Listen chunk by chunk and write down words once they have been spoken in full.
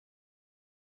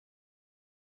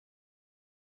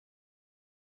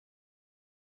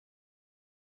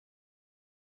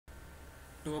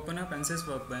To open up ANSYS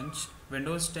Workbench,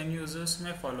 Windows 10 users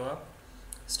may follow up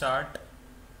Start,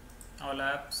 All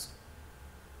Apps,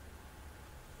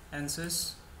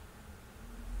 ANSYS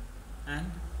and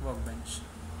Workbench.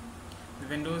 The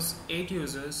Windows 8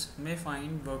 users may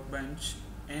find Workbench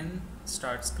in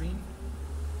Start screen,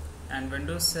 and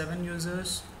Windows 7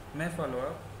 users may follow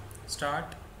up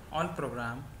Start, All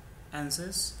Program,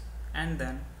 ANSYS and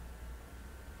then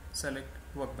select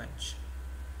Workbench.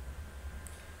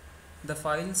 The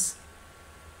files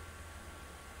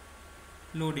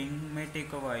loading may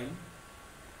take a while.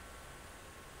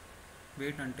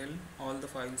 Wait until all the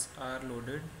files are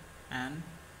loaded and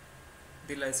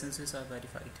the licenses are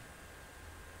verified.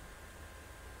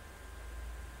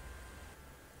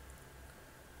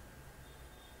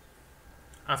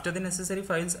 After the necessary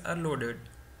files are loaded,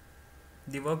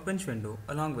 the Workbench window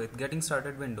along with Getting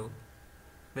Started window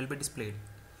will be displayed.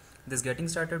 This Getting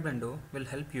Started window will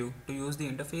help you to use the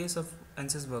interface of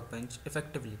ANSYS Workbench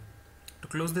effectively. To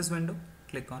close this window,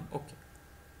 click on OK.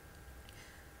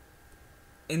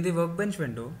 In the Workbench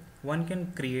window, one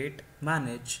can create,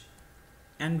 manage,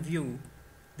 and view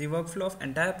the workflow of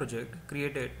entire project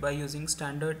created by using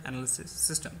standard analysis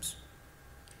systems.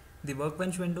 The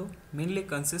Workbench window mainly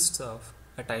consists of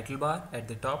a title bar at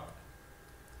the top,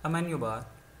 a menu bar,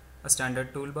 a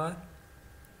standard toolbar,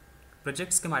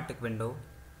 project schematic window,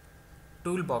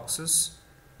 toolboxes,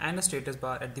 and a status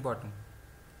bar at the bottom.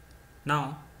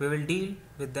 Now we will deal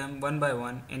with them one by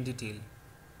one in detail.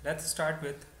 Let's start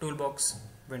with Toolbox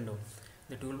window.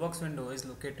 The Toolbox window is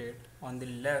located on the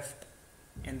left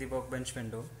in the Workbench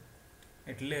window.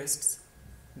 It lists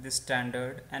the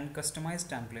standard and customized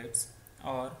templates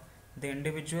or the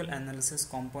individual analysis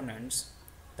components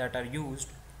that are used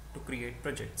to create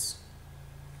projects.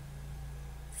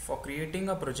 For creating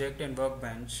a project in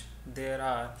Workbench, there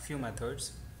are few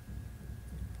methods.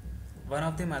 One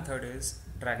of the method is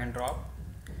drag and drop.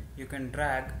 You can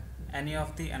drag any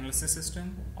of the analysis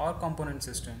system or component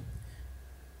system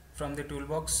from the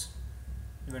Toolbox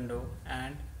window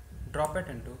and drop it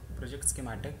into project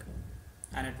schematic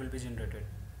and it will be generated.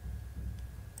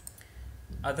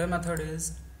 Other method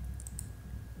is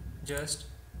just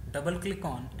double click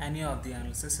on any of the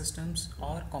analysis systems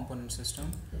or component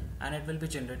system and it will be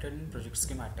generated in project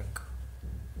schematic.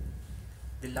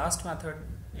 The last method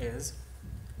is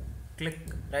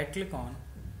right click on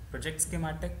project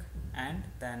schematic and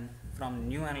then from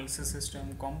new analysis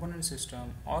system, component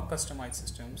system or customized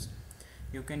systems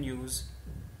you can use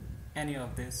any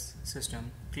of this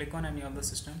system. Click on any of the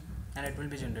system and it will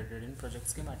be generated in project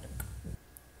schematic.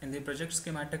 In the project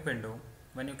schematic window,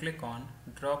 when you click on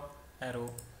drop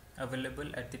arrow available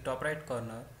at the top right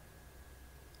corner,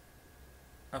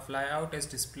 a flyout is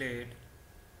displayed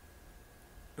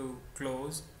to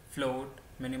close, float,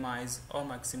 minimize or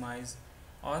maximize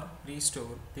or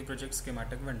restore the project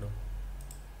schematic window.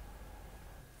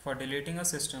 For deleting a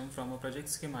system from a project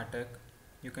schematic,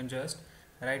 you can just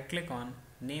right click on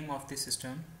name of the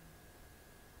system.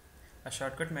 A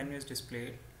shortcut menu is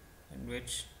displayed in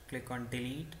which click on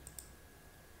delete.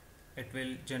 It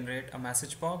will generate a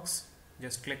message box.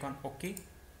 Just click on OK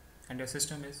and your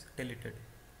system is deleted.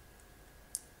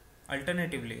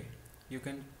 Alternatively, you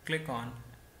can click on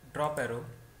drop arrow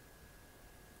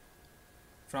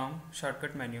from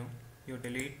shortcut menu, you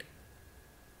delete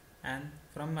and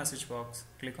from message box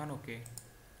click on OK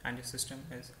and your system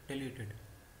is deleted.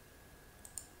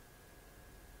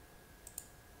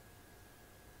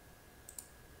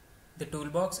 The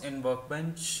toolbox in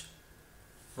Workbench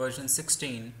version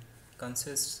 16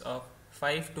 consists of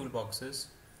 5 toolboxes,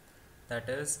 that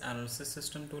is Analysis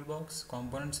System Toolbox,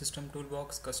 Component System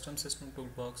Toolbox, Custom System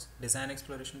Toolbox, Design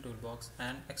Exploration Toolbox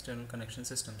and External Connection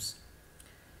Systems.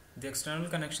 The external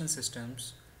connection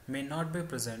systems may not be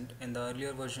present in the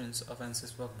earlier versions of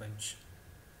ANSYS Workbench.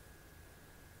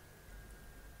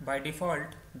 By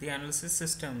default, the analysis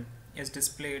system is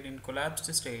displayed in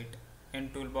collapsed state in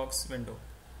Toolbox window.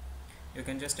 You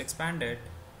can just expand it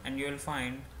and you will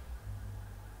find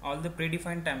all the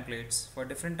predefined templates for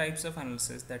different types of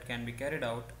analysis that can be carried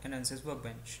out in ANSYS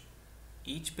Workbench.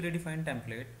 Each predefined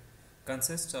template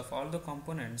consists of all the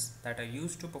components that are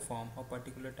used to perform a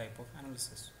particular type of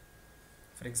analysis.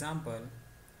 For example,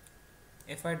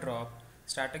 if I drop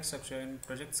static structure in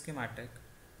project schematic,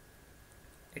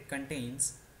 it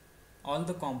contains all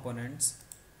the components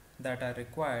that are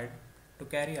required to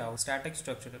carry out static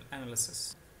structural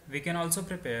analysis. We can also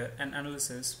prepare an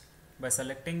analysis by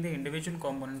selecting the individual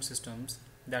component systems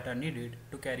that are needed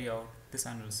to carry out this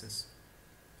analysis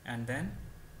and then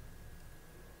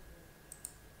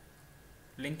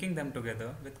linking them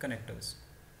together with connectors.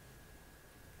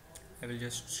 I will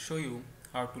just show you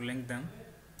how to link them.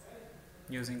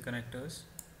 using connectors.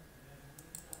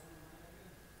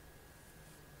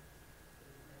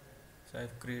 So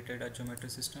I've created a geometry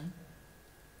system.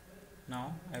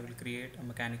 Now I will create a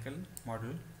mechanical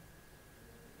model.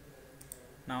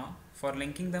 Now for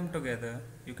linking them together,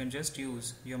 you can just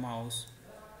use your mouse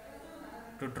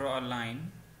to draw a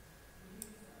line,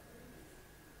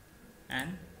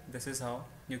 and this is how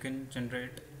you can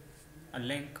generate a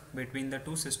link between the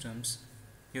two systems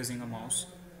using a mouse.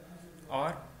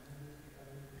 Or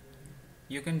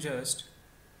you can just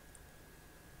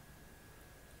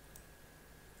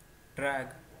drag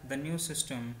the new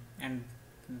system and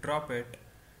drop it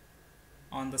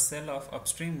on the cell of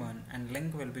upstream one, and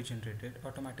link will be generated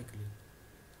automatically.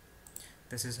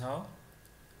 This is how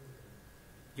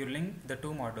you link the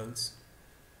two models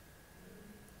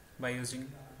by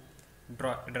using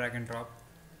drag and drop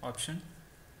option.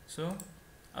 So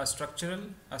a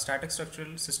static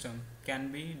structural system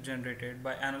can be generated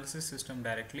by analysis system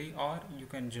directly, or you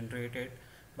can generate it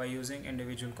by using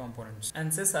individual components.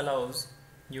 ANSYS allows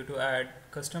you to add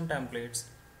custom templates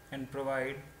and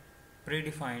provide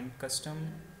predefined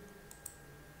custom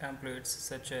templates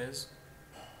such as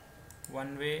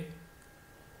one-way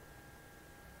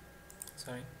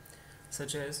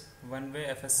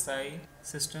FSI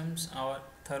systems or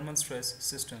thermal stress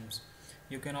systems.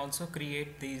 You can also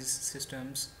create these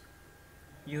systems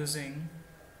using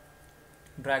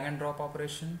drag and drop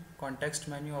operation, context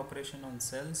menu operation on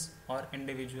cells, or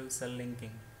individual cell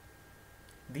linking.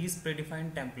 These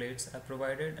predefined templates are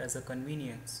provided as a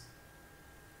convenience.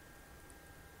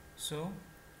 So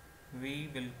we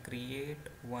will create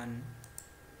one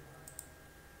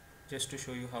just to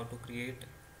show you how to create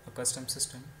a custom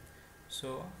system.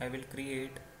 So I will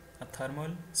create a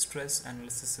thermal stress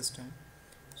analysis system.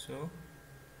 So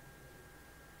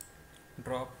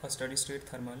drop a steady state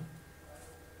thermal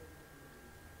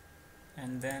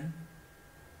and then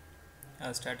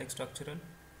a static structural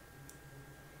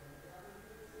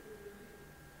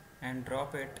and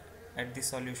drop it at the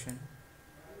solution.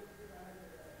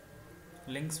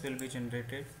 Links will be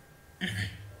generated.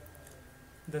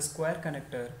 The square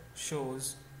connector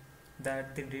shows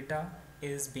that the data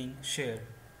is being shared,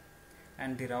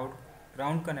 and the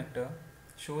round connector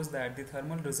shows that the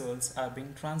thermal results are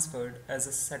being transferred as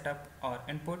a setup or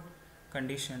input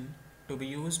condition to be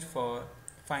used for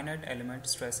finite element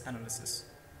stress analysis.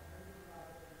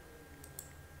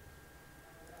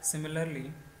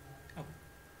 Similarly, a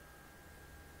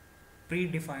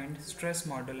predefined stress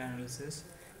model analysis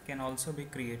can also be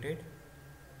created.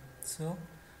 So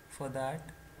for that,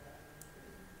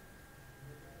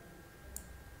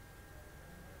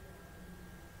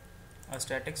 a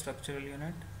static structural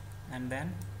unit and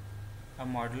then a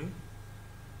model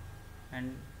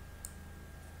and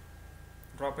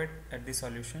drop it at the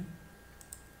solution.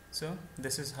 So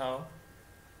this is how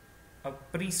a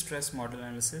pre-stress model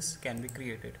analysis can be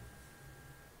created.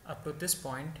 Up to this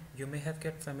point, you may have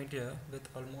get familiar with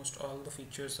almost all the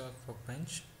features of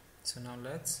Workbench. So now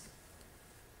let's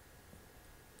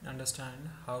understand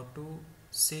how to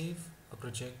save a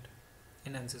project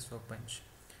in ANSYS Workbench.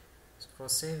 So for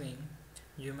saving,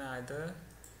 you may either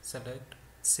select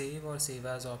save or save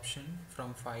as option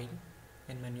from file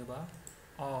in menu bar,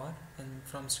 or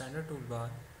from standard toolbar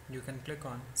you can click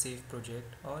on save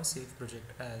project or save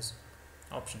project as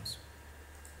options.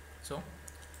 So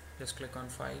just click on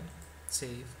file,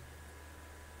 save,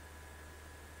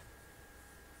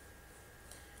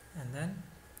 and then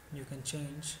you can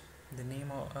change the name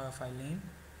of file name.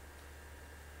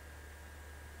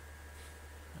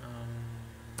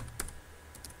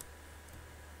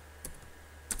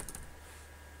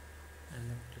 And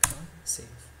then click on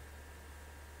save.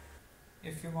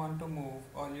 If you want to move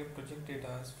all your project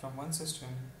data from one system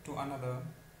to another,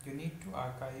 you need to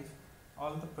archive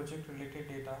all the project related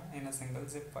data in a single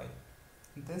zip file.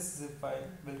 This zip file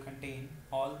will contain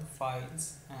all the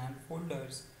files and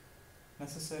folders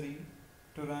necessary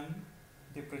to run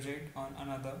the project on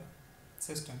another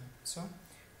system. So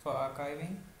for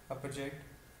archiving a project,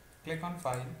 click on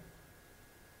file,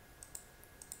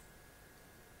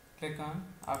 click on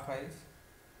archive.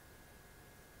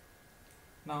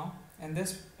 Now in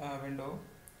this window,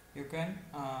 you can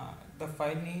the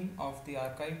file name of the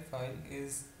archived file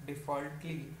is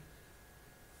defaultly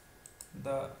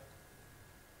the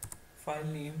file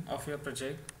name of your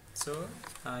project. So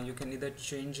you can either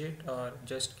change it or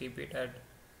just keep it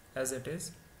as it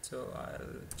is. So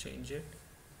I'll change it.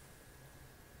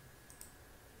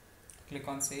 Click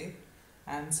on save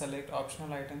and select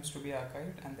optional items to be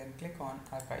archived, and then click on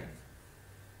archive.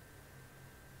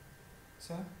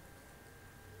 So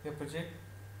your project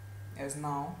is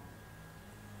now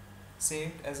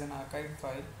saved as an archived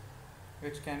file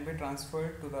which can be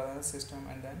transferred to the other system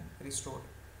and then restored.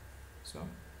 So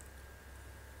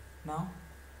now,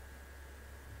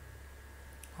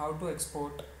 how to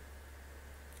extract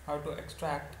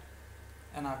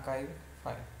an archive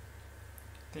file.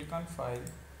 Click on File,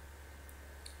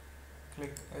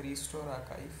 click Restore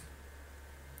Archive.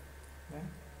 Then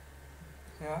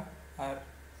here our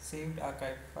saved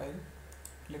archive file,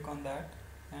 click on that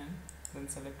and then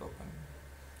select Open.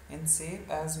 In Save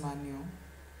As menu,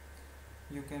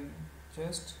 you can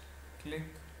just click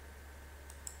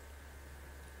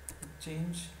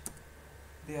change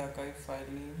the archive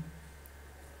file name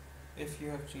if you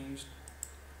have changed,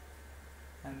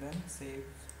 and then save.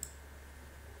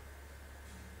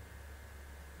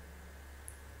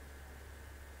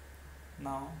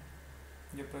 Now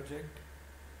your project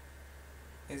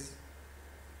is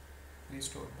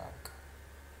restored back.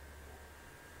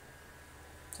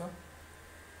 So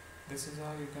this is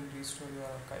how you can restore your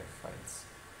archive files.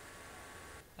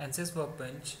 ANSYS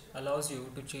Workbench allows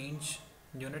you to change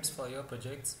units for your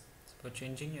projects. For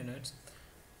changing units,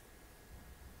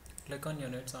 click on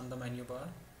Units on the menu bar,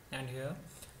 and here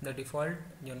the default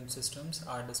unit systems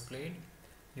are displayed.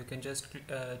 You can just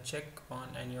check on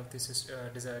any of these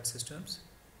desired systems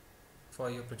for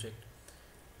your project,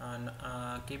 and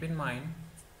keep in mind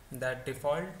that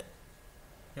default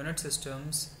unit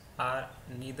systems are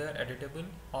neither editable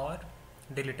or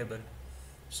deletable.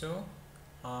 So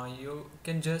you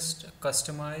can just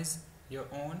customize your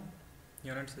own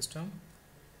unit system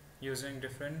using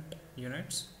different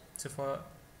units. So for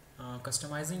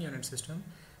customizing unit system,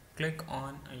 click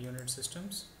on Unit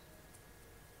Systems,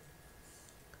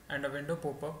 and a window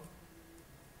pop up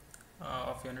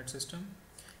of unit system.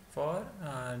 For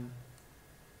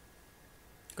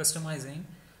customizing,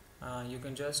 you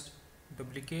can just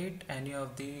duplicate any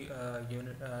of the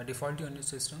default unit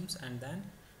systems and then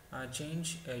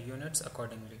change units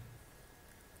accordingly.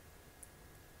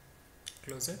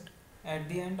 Close it. At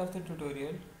the end of the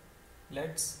tutorial,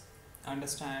 let's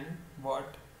understand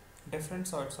what different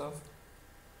sorts of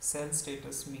cell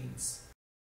status means.